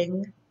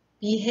healing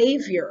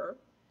behavior,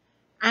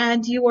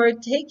 and you are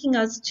taking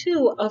us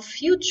to a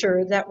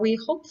future that we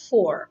hope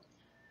for,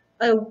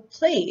 a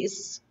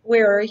place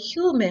where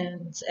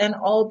humans and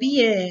all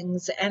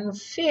beings and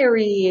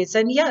fairies,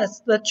 and yes,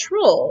 the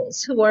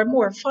trolls who are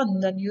more fun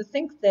than you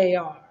think they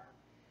are,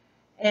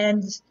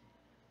 and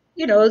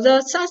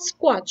the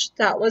Sasquatch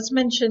that was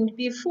mentioned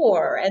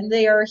before, and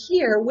they are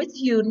here with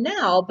you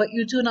now, but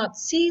you do not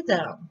see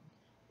them.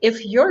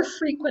 If your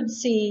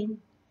frequency,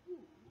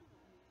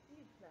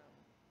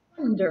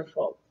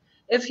 wonderful,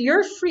 if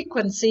your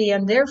frequency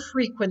and their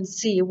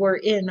frequency were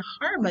in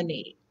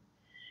harmony,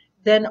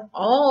 then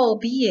all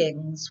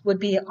beings would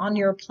be on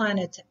your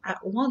planet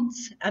at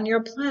once, and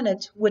your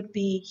planet would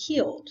be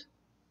healed.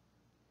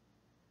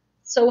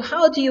 So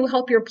how do you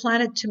help your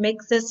planet to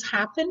make this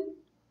happen?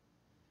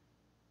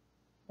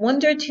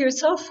 Wonder to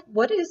yourself,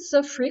 what is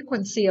the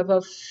frequency of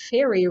a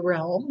fairy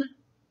realm?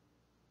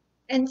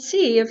 And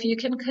see if you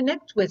can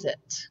connect with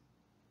it.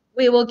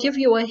 We will give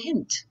you a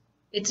hint.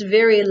 It's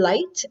very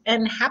light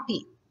and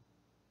happy.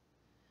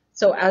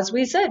 So as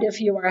we said, if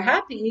you are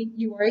happy,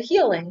 you are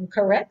healing,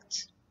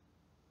 correct?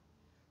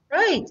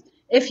 Right.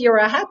 If you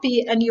are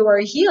happy and you are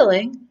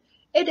healing,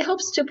 it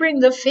helps to bring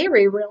the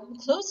fairy realm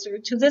closer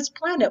to this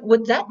planet.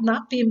 Would that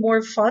not be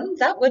more fun?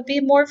 That would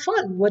be more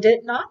fun, would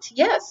it not?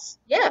 Yes,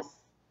 yes.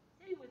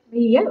 Stay with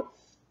me, yes.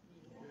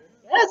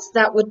 Yes,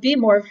 that would be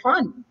more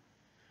fun.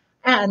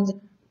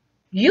 And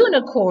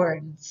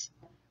unicorns,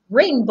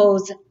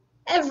 rainbows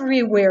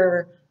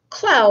everywhere,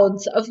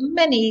 clouds of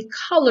many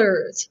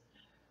colors,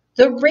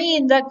 the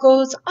rain that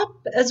goes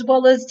up as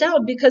well as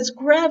down, because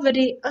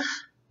gravity,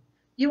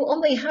 you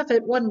only have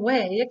it one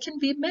way. It can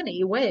be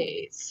many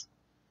ways.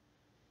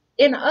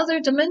 In other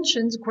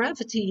dimensions,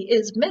 gravity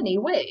is many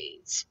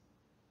ways.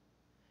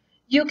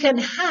 You can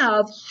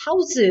have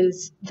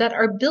houses that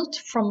are built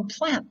from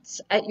plants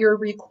at your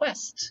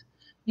request.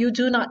 You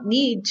do not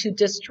need to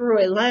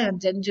destroy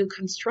land and do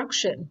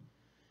construction.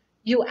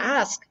 You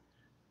ask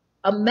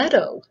a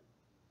meadow,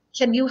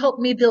 can you help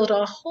me build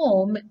a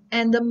home?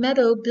 And the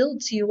meadow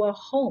builds you a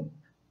home.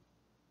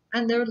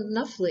 And they're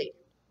lovely.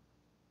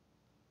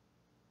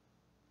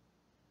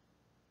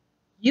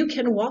 You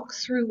can walk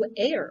through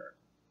air.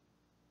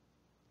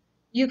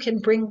 You can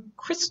bring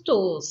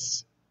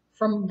crystals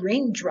from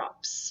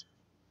raindrops.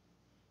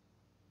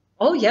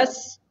 Oh,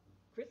 yes,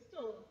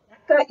 crystals.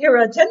 That got your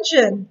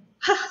attention.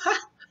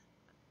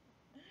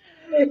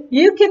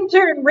 You can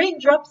turn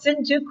raindrops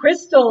into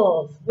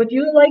crystals. Would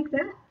you like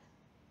that?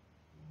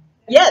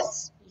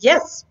 Yes,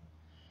 yes.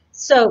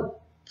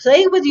 So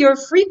play with your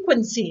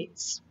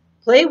frequencies.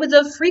 Play with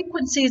the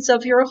frequencies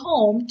of your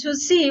home to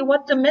see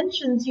what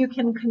dimensions you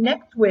can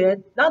connect with,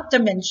 not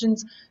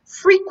dimensions,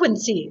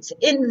 frequencies.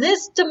 In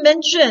this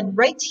dimension,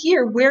 right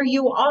here where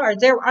you are,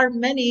 there are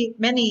many,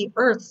 many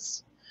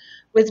earths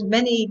with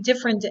many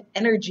different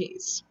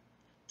energies.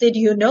 Did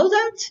you know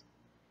that?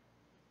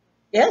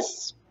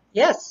 Yes,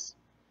 yes.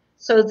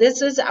 So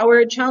this is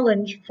our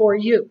challenge for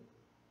you.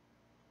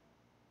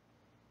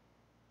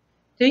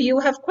 Do you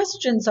have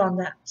questions on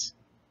that?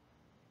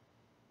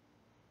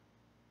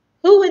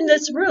 Who in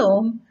this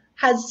room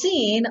has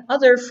seen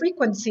other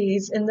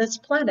frequencies in this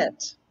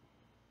planet?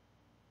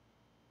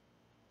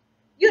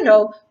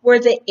 Where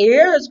the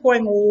air is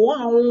going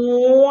wow,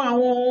 wow,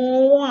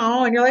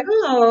 wow, and you're like,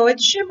 oh,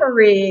 it's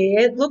shimmery.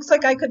 It looks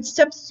like I could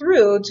step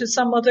through to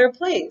some other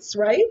place,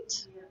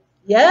 right?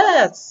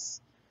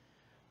 Yes.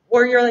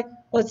 Or you're like,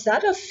 was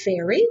that a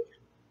fairy?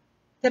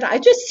 Did I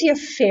just see a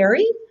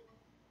fairy?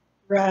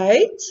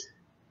 Right?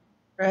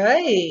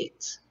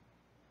 Right.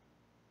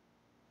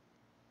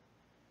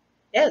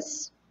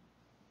 Yes.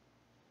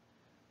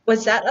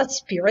 Was that a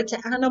spirit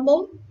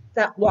animal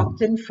that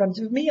walked in front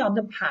of me on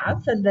the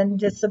path and then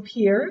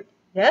disappeared?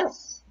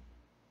 Yes.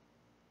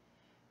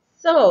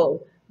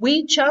 So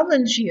we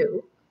challenge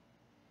you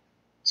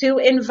to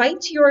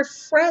invite your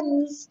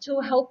friends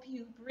to help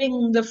you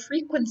bring the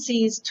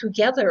frequencies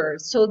together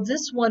so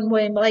this one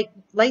will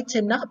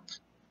lighten up.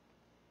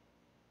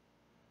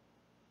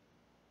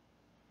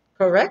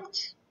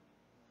 Correct?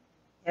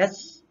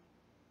 Yes.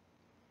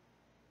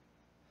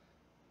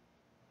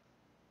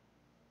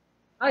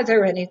 Are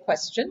there any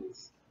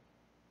questions?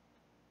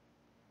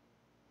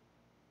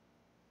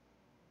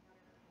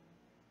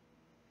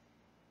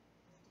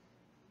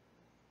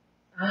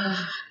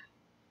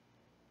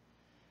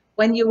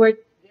 When you were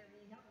very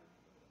young,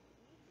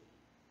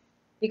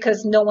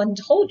 because no one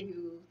told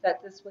you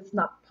that this was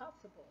not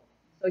possible,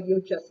 so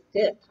you just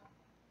did.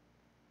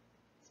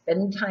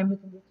 Spend time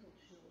with little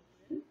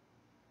children.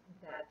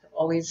 That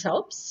always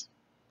helps.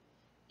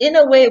 In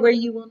a way where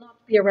you will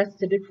not be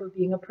arrested for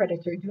being a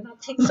predator. Do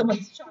not take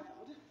someone's child.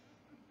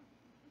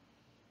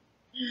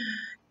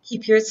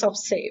 Keep yourself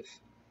safe.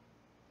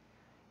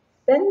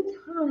 Spend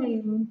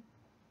time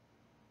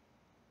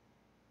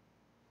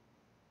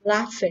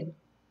laughing.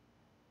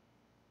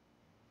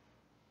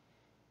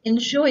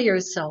 Enjoy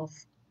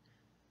yourself.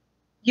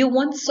 You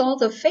once saw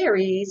the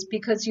fairies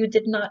because you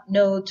did not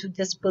know to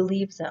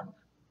disbelieve them.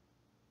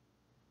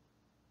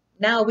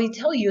 Now we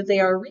tell you they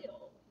are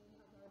real.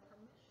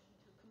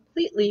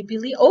 Completely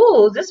believe.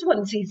 Oh, this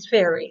one sees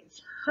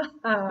fairies.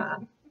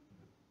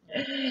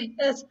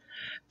 Yes,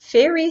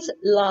 fairies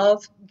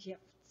love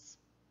gifts.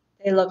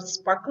 They love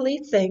sparkly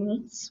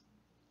things,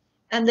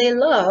 and they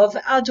love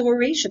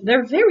adoration.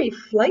 They're very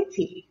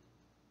flighty.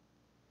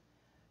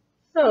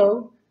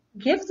 So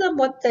give them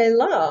what they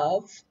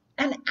love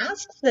and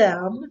ask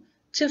them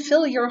to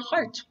fill your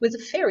heart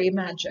with fairy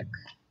magic.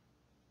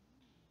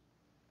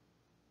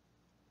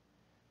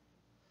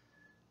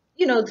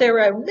 You know, there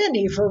are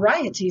many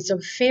varieties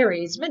of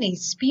fairies, many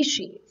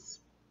species,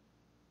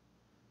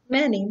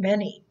 many,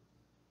 many.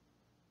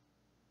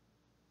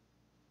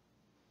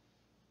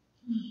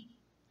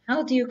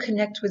 How do you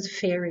connect with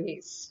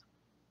fairies?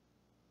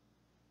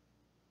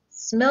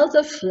 Smell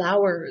the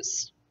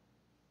flowers.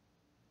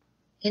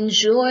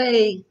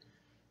 Enjoy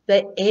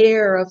the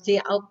air of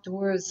the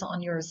outdoors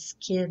on your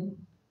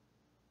skin.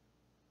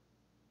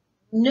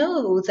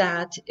 Know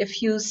that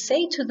if you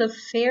say to the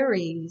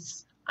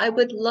fairies, I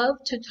would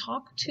love to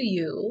talk to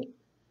you,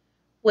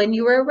 when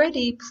you are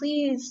ready,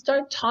 please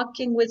start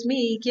talking with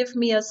me, give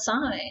me a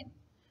sign.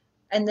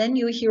 And then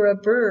you hear a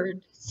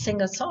bird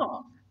sing a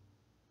song.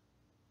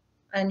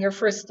 And your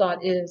first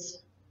thought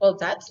is, well,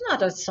 that's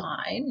not a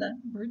sign.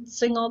 Birds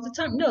sing all the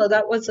time. No,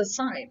 that was a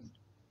sign.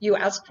 You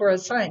ask for a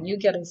sign, you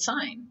get a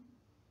sign.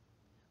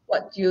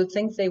 What, do you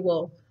think they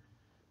will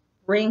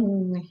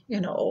bring,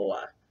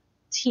 a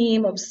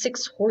team of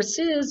 6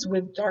 horses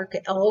with dark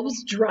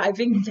elves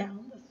driving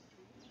down the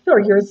street for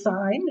your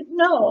sign?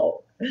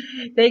 No,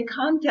 they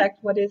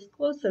contact what is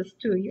closest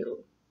to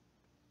you.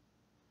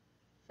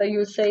 So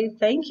you say,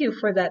 thank you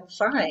for that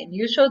sign.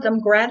 You show them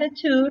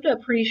gratitude,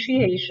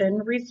 appreciation,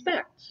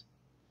 respect.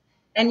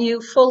 And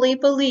you fully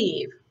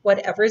believe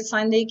whatever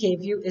sign they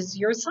gave you is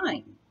your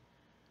sign.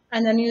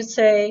 And then you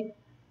say,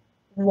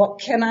 what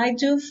can I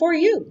do for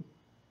you?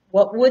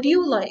 What would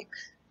you like?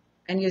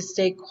 And you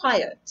stay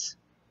quiet.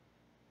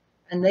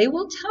 And they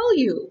will tell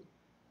you,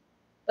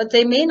 but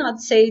they may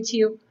not say to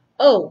you,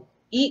 oh,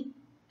 eat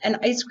an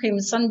ice cream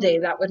sundae,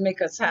 that would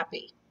make us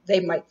happy. They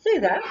might say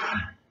that.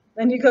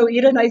 Then you go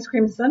eat an ice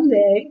cream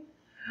sundae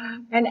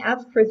and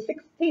ask for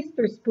 6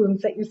 taster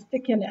spoons that you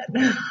stick in it.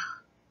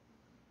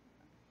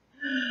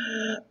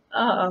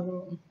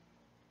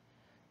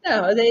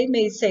 No, they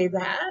may say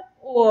that,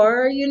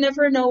 or you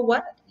never know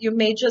what. You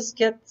may just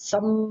get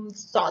some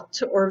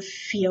thought or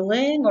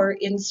feeling or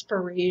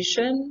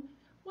inspiration.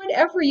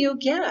 Whatever you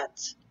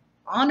get,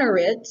 honor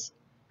it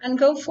and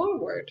go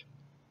forward.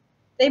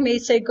 They may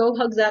say, go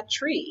hug that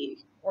tree,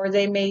 or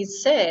they may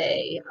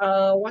say,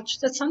 watch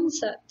the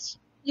sunset.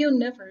 You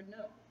never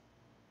know.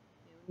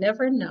 You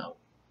never know.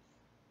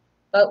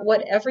 But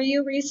whatever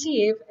you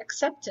receive,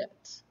 accept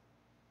it.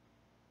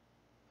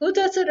 Who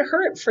does it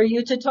hurt for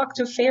you to talk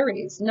to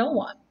fairies? No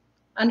one.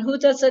 And who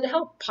does it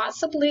help?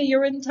 Possibly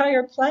your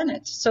entire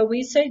planet. So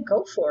we say,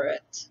 go for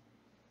it.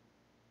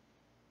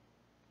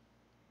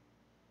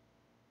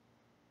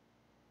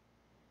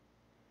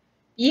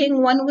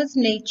 Being one with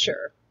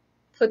nature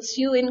puts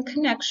you in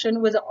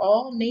connection with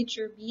all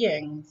nature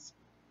beings.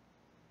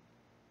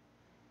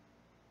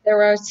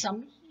 There are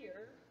some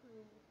here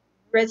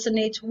who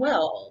resonate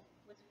well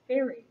with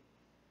fairies.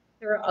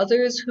 There are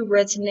others who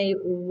resonate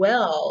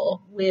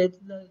well with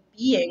the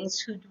beings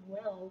who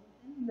dwell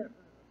in the earth,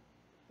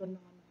 the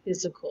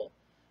non-physical,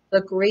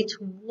 the great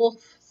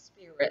wolf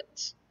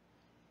spirit,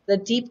 the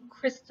deep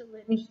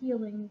crystalline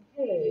healing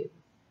cave.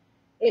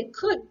 It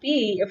could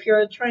be if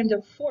you're trying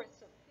to force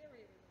a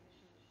fairy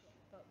relationship,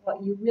 but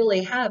what you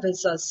really have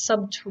is a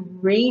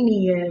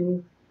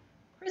subterranean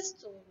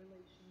crystal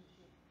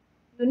relationship.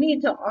 You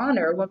need to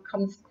honor what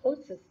comes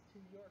closest to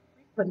your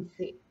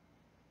frequency.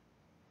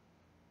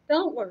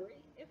 Don't worry.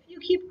 If you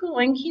keep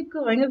going,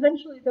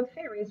 eventually the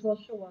fairies will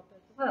show up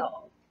as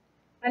well.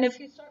 And if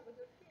you start with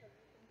the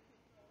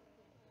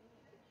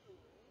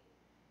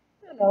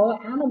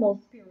fairies, animal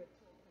spirits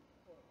will come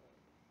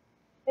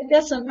forward. It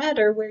doesn't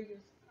matter where you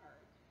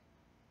start,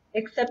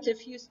 except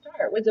if you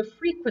start with a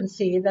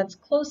frequency that's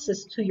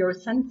closest to your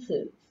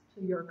senses,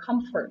 to your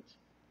comfort,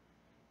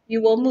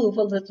 you will move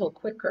a little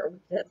quicker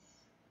with this.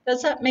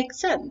 Does that make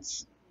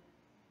sense?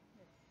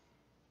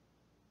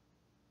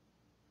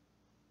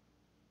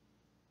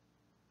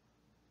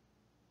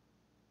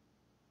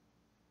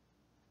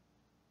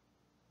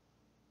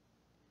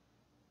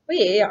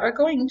 We are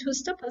going to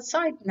step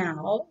aside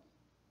now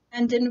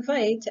and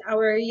invite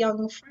our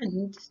young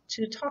friend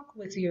to talk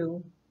with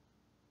you.